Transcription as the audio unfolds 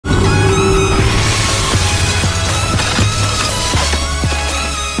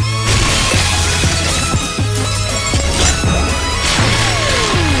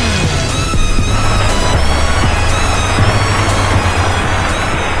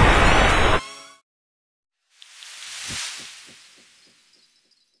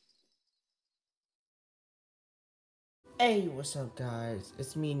Hey, what's up, guys?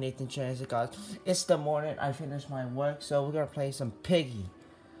 It's me, Nathan Tran and I, guys. It's the morning. I finished my work, so we're gonna play some Piggy,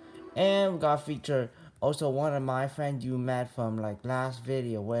 and we got feature also one of my friends you met from like last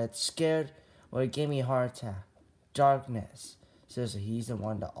video where it's scared, where it gave me a heart attack. Darkness. Seriously, he's the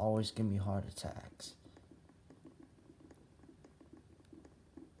one that always give me heart attacks.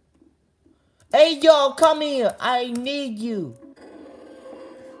 Hey, yo, come here! I need you.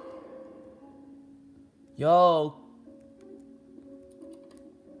 Yo.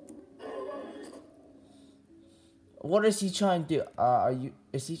 What is he trying to do?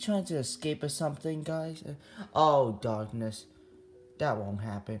 Is he trying to escape or something, guys? Oh, darkness. That won't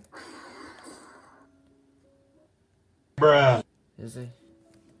happen. Bruh. Is he?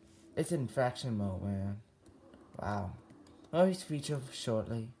 It's in fraction mode, man. Wow. Well, he's featured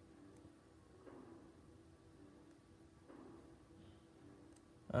shortly.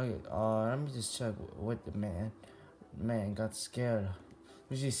 Okay, let me just check what the man got scared.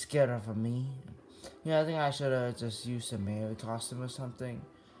 Was he scared of me? Yeah, I think I should have just used a male costume or something.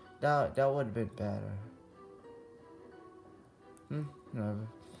 That would have been better. Whatever.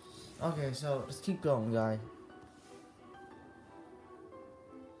 Okay, so let's keep going, guys.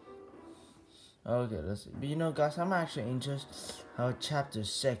 Okay, let's see. But you know, guys, I'm actually interested how chapter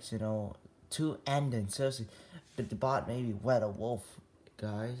 6, you know, 2 ending, seriously. But the bot maybe wet a wolf,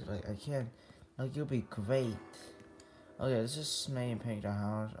 guys. Like, I can't, like, it'll be great. Okay, let's just paint the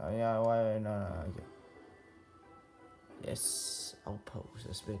house. Oh, yeah, why, no, okay. Yes, outpost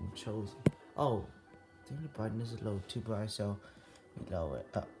has been chosen. Oh, I think the button is a little too bright, so we lower it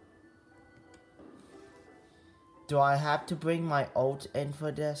up. Do I have to bring my ult in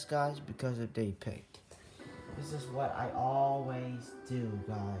for this, guys? Because if they picked. This is what I always do,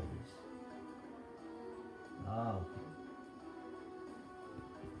 guys. Oh.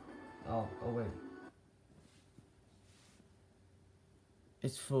 Oh wait.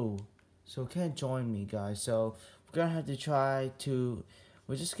 It's full. So can't join me, guys. So we're gonna have to try to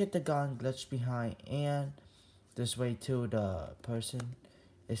we'll just get the gun glitch behind, and this way too the person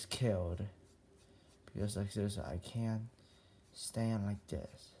is killed. Because like this I can't stand like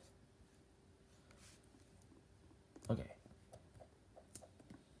this. Okay.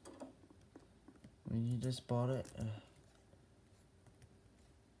 When you just bought it.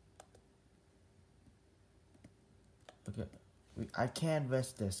 Okay. I can't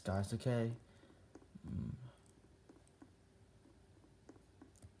risk this, guys, okay?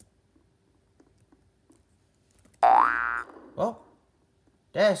 Oh,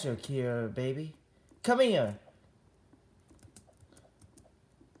 there's your cure, baby. Come here.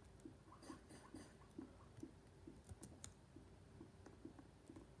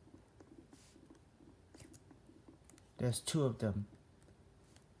 There's 2 of them.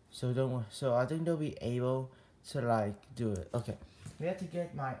 So I think they'll be able to like do it. Okay. We have to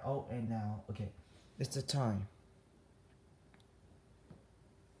get my ult in now. Okay. It's the time.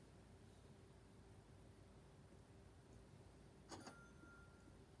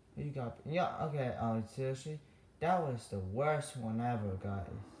 You got yeah, okay, seriously? That was the worst one ever,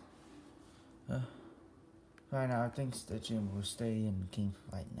 guys. Right now I think the gym will stay in the game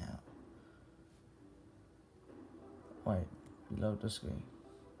right now. Wait, reload the screen.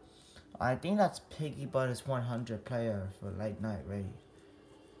 I think that's Piggy, but it's 100 player for late night raid.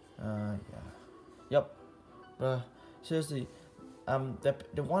 Yeah. Yep. But seriously,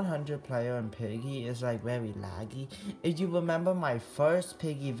 the 100 player in Piggy is like very laggy. If you remember my first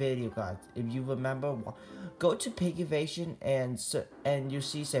Piggy video, guys, if you remember, go to Piggyvation and you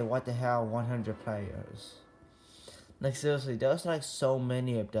see say what the hell 100 players. Like seriously, there's like so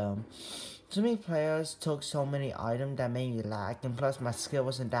many of them. So many players took so many items that made me lag, and plus my skill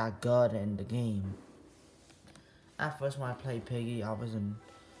wasn't that good in the game. At first when I played Piggy, I wasn't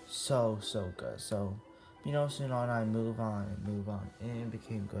so good. So, you know, soon on I move on, and it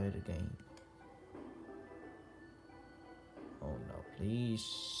became good again. Oh no,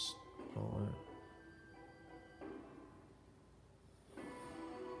 please, Lord.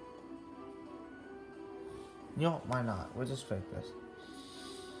 You know, why not? We'll just fake this.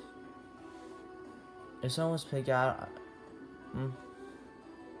 If someone's Piggy out,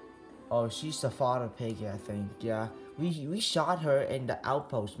 oh, she's the father Piggy, I think. Yeah, we shot her in the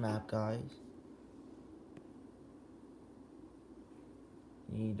outpost map, guys.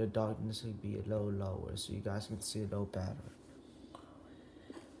 You need the darkness to be a little lower so you guys can see a little better.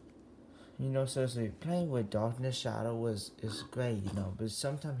 You know, seriously, playing with darkness shadow is great, you know, but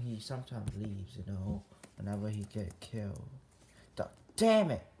sometimes he leaves, you know, whenever he get killed.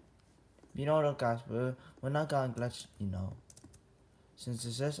 Damn it! You know what, guys, we're not gonna glitch, you know, since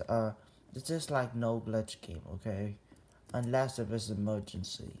it's just like no glitch game, okay? Unless if it's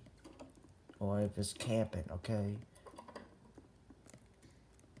emergency. Or if it's camping, okay?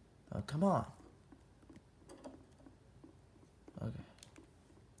 Come on. Okay.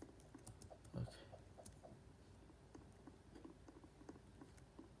 Okay.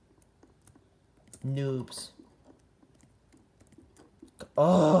 Noobs.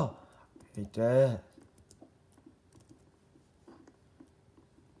 Oh! He did.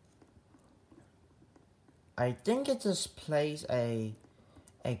 I think it just plays a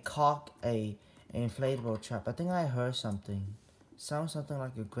inflatable trap. I think I heard something. Sounds something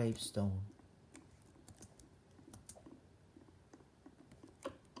like a gravestone.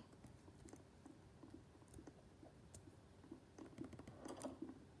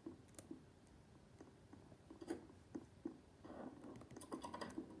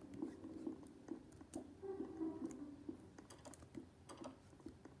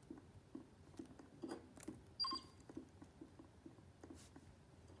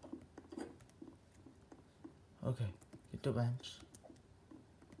 Okay, get the bench.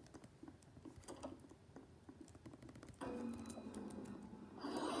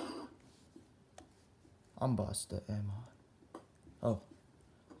 I'm busted, am I? Oh,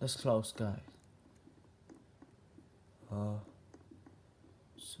 that's close, guys. So,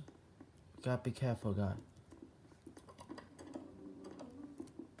 gotta be careful, guys.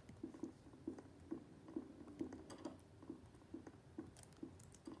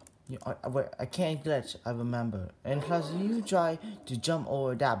 Wait, I can't glitch, I remember. And plus, you try to jump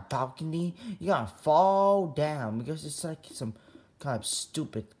over that balcony, you're gonna fall down because it's like some kind of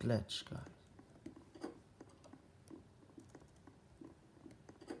stupid glitch, guys.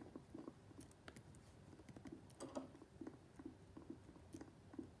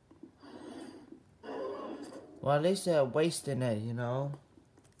 Well, at least they're wasting it, you know?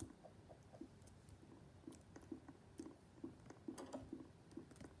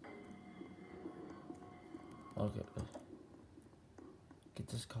 Okay, get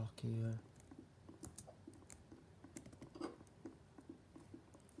this cock here.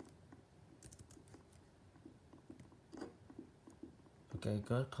 Okay,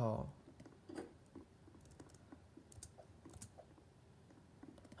 good call.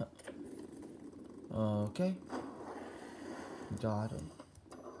 Okay. Got it.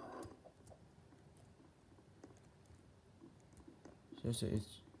 So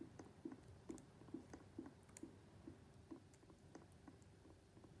it's...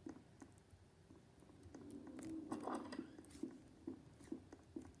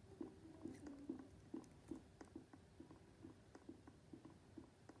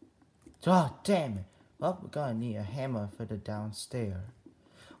 Oh, damn it. Well, we're gonna need a hammer for the downstairs.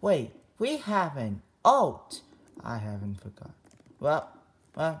 Wait, we haven't. Oh, I haven't forgot. Well,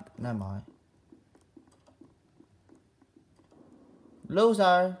 never mind.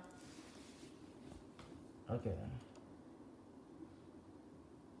 Loser. Okay.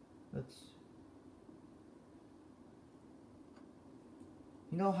 Let's.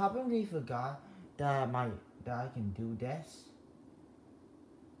 You know, haven't we forgot that I can do this?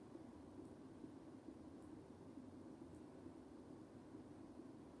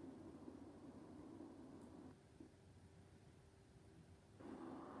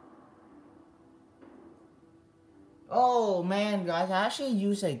 Oh man, guys, I actually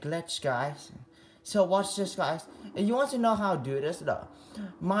use a glitch, guys. So watch this, guys. If you want to know how to do this, though,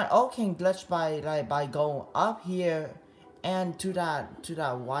 my ult can glitch by going up here and to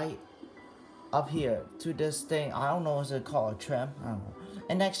that white up here to this thing. I don't know what's it called, a trim. I don't know.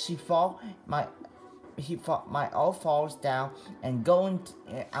 And next she fall, my ult falls down and going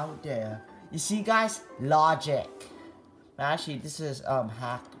out there. You see, guys, logic. Actually, this is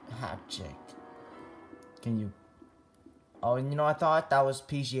hack chick. Can you? Oh, and you know, I thought that was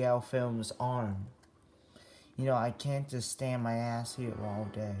PGL Films' arm. You know, I can't just stand my ass here all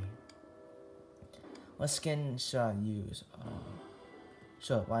day. What skin should I use?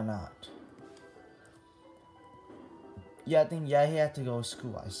 Sure, why not? Yeah, I think, yeah, he had to go to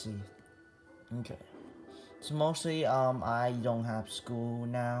school, I see. Okay. So mostly, I don't have school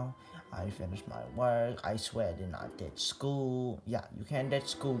now. I finished my work. I swear I did not ditch school. Yeah, you can't ditch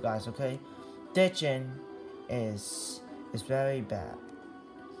school, guys, okay? Ditching is very bad.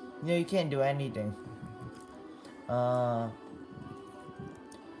 You know, you can't do anything.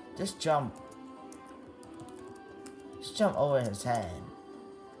 Just jump. Just jump over his head.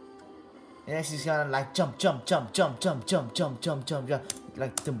 And then she's gonna like jump, like boom,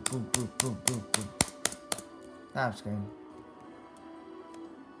 boom, boom, boom, boom, boom. Now I'm screaming.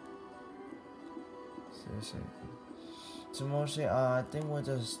 Seriously. So mostly, I think we'll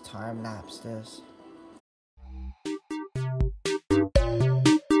just time lapse this.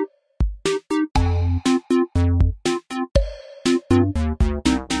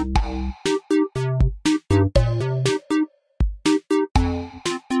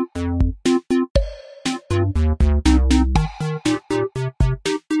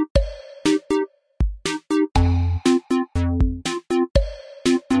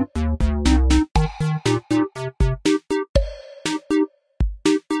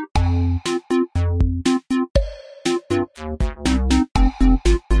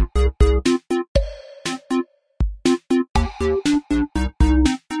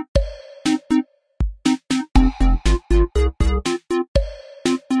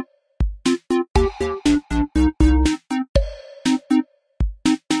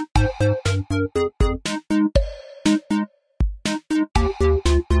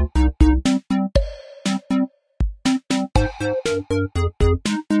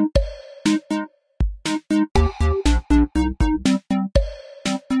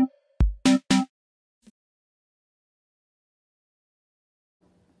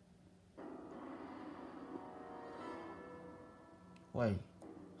 Wait.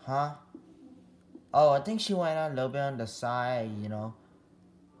 Huh? Oh, I think she went a little bit on the side, you know.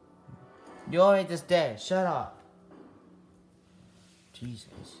 You already just dead. Shut up.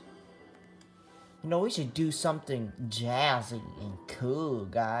 Jesus. You know, we should do something jazzy and cool,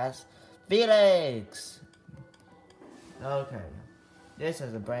 guys. Felix! Okay. This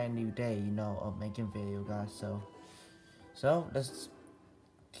is a brand new day, you know, of making video, guys. So let's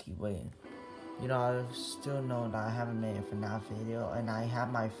keep waiting. You know, I still know that I haven't made a FNAF video, and I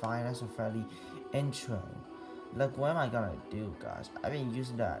have my finest and friendly intro. Look, what am I gonna do, guys? I've been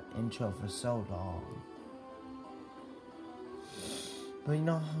using that intro for so long. But you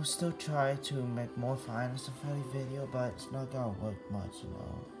know, I'll still try to make more finest and friendly video, but it's not gonna work much, you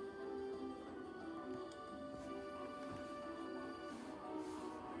know.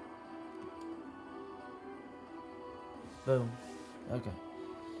 Boom. Okay.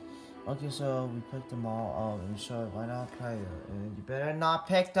 Okay, so we picked them all up, and so why not play it? And you better not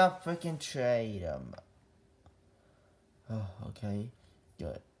pick the freaking trade them. Oh, okay.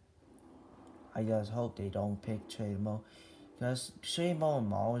 Good. I just hope they don't pick trade mode. Because trade mode and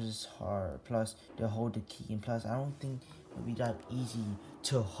malls is hard. Plus, they hold the key. And plus, I don't think it'll be that easy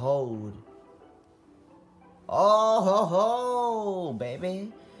to hold. Oh, ho, ho,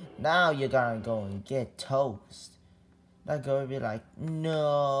 baby. Now you're gonna go and get toast. That girl will be like,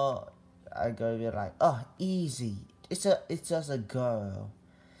 no. I girl will be like, oh, easy. It's just a girl.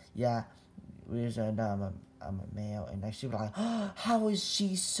 Yeah, reason I'm a male, and then she'll be like, oh, how is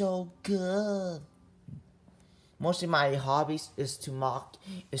she so good? Mostly my hobbies is to mock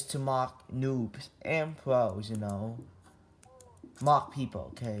noobs and pros, you know. Mock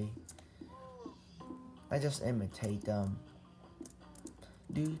people, okay? I just imitate them.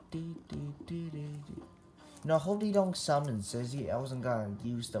 Do do do do do do. No, hope they don't summon Zizzy. I wasn't gonna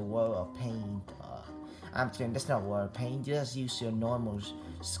use the word of pain. I'm kidding, that's not word of pain. Just use your normal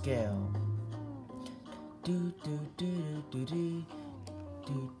skill. Do do do do do do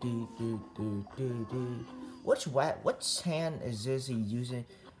do do do do do. Which hand is Zizzy using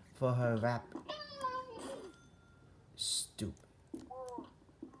for her rap? Stupid.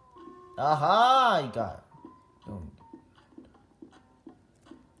 Aha! You got it.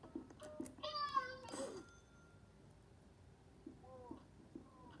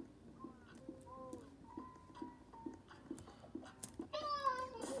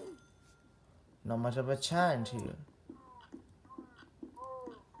 Not much of a challenge here.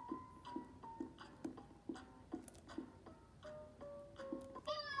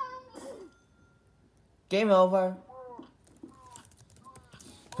 Game over.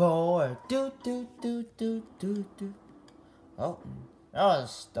 Forward. Do do do do do do. Oh, that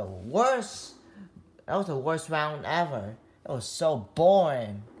was the worst. That was the worst round ever. It was so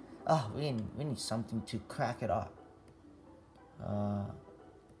boring. Oh, we need something to crack it up.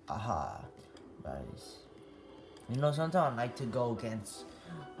 Aha. Nice. You know, sometimes I like to go against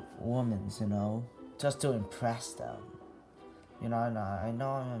women, you know, just to impress them. You know, I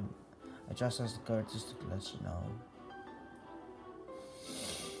know I dress as a girl just to let you know.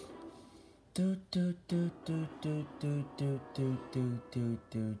 Do do do do do do do do do do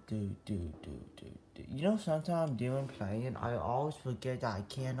do do do do. You know, sometimes during playing, I always forget that I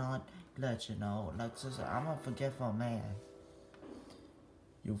cannot let you know. Like, I'm a forgetful man.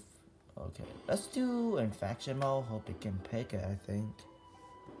 Okay, let's do infection mode. Hope they can pick it. I think.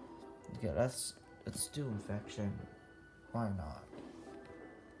 Okay, let's do infection. Why not?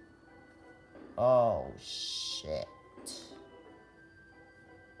 Oh shit.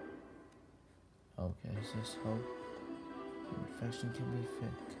 Okay, is this hope infection can be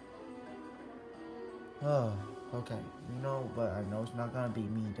fixed? Oh, okay. You know, but I know it's not gonna be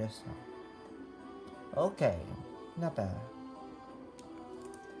me this time. Okay, not bad.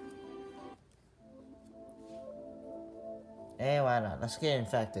 Hey, why not? Let's get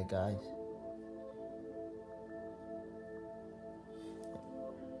infected, guys.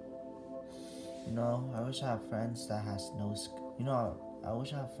 You know, I wish I had friends that has no. You know, I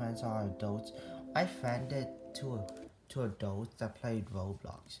wish I had friends that are adults. I friended two adults that played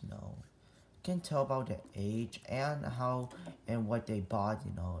Roblox. You know, can tell about their age and how and what they bought.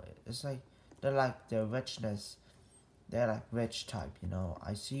 You know, it's like they're like their richness. They're like rich type. You know,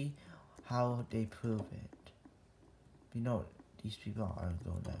 I see how they prove it. You know, these people aren't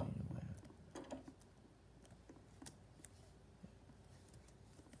going anywhere.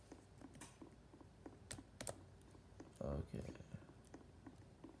 Okay.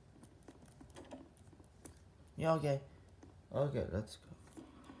 Yeah, okay. Okay, let's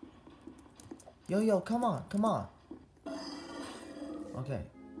go. Yo, come on, come on. Okay.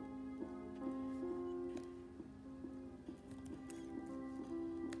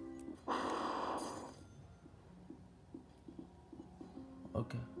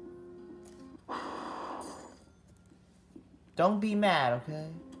 Don't be mad, okay?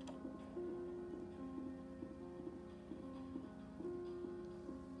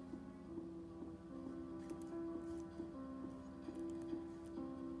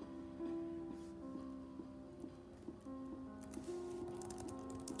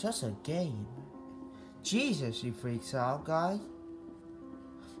 Just a game. Jesus, she freaks out, guys.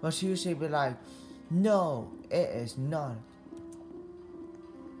 But she usually be like, no, it is not.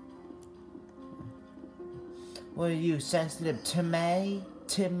 What are you, sensitive to me?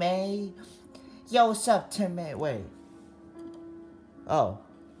 To me? Yo, what's up, Timmy? Wait. Oh.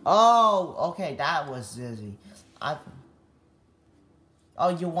 Oh, okay, that was Zizzy. Oh,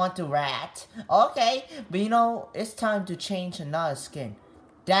 you want the rat? Okay, but you know, it's time to change another skin.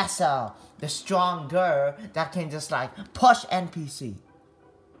 That's the strong girl that can just like push NPC.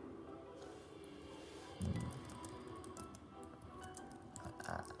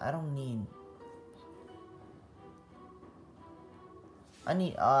 I don't need.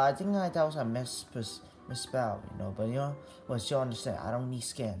 I think that was a misspell, you know, but you know, what you understand, I don't need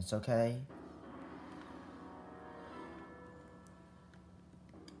skins, okay?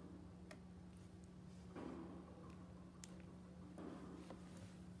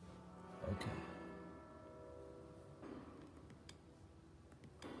 Okay.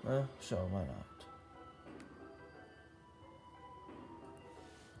 Sure, why not?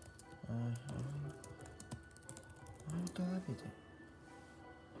 I got everything.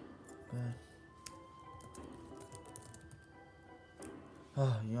 But,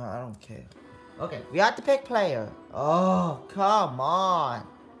 oh, you know, I don't care. Okay, we have to pick player. Oh, come on.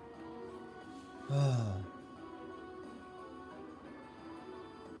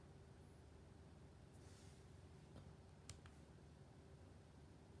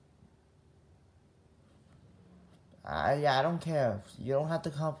 Yeah, I don't care. You don't have to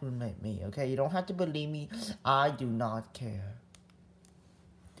compliment me, okay? You don't have to believe me. I do not care.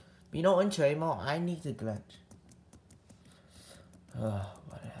 You know, in trade mode, I need to glitch.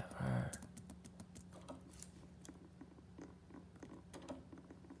 Whatever.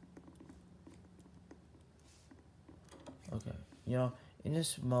 Okay, you know, in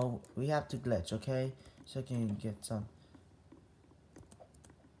this mode, we have to glitch, okay? So I can get some.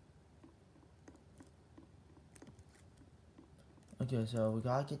 Okay, so we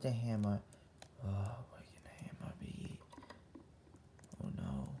gotta get the hammer. Oh, where can the hammer be? Oh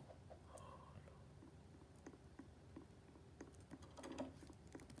no.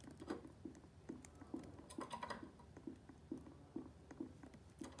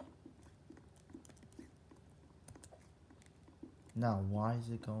 Now, why is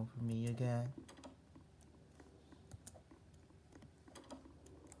it going for me again?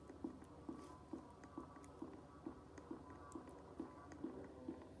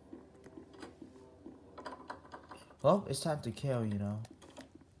 Well, it's time to kill, you know.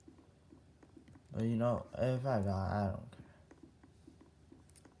 But you know, if I die, I don't care.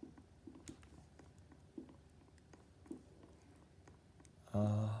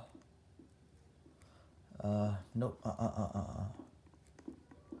 Nope,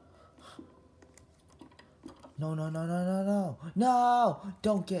 No, no, no, no, no, no. No!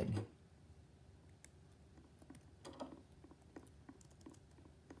 Don't get me.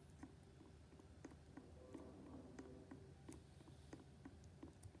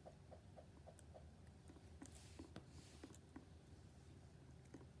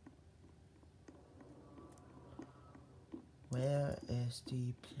 Where is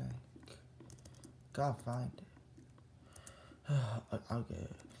the plank? Gotta find it. I'll get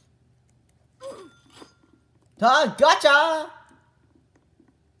it. Ah, gotcha!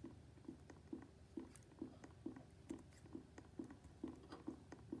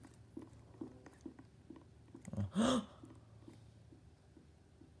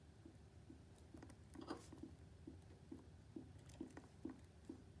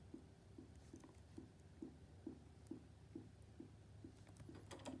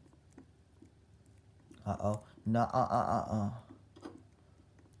 Uh-oh. No,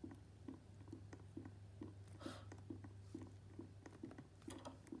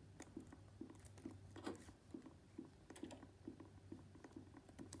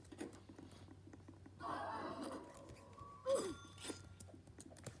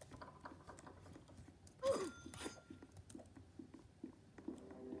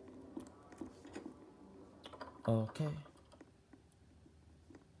 Okay.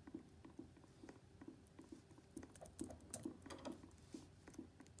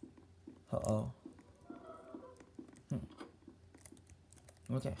 Uh-oh.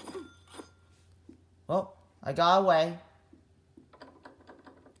 Okay. Oh, I got away.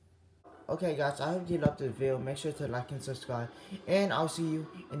 Okay guys, I hope you loved the video. Make sure to like and subscribe. And I'll see you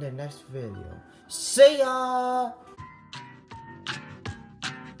in the next video. See ya!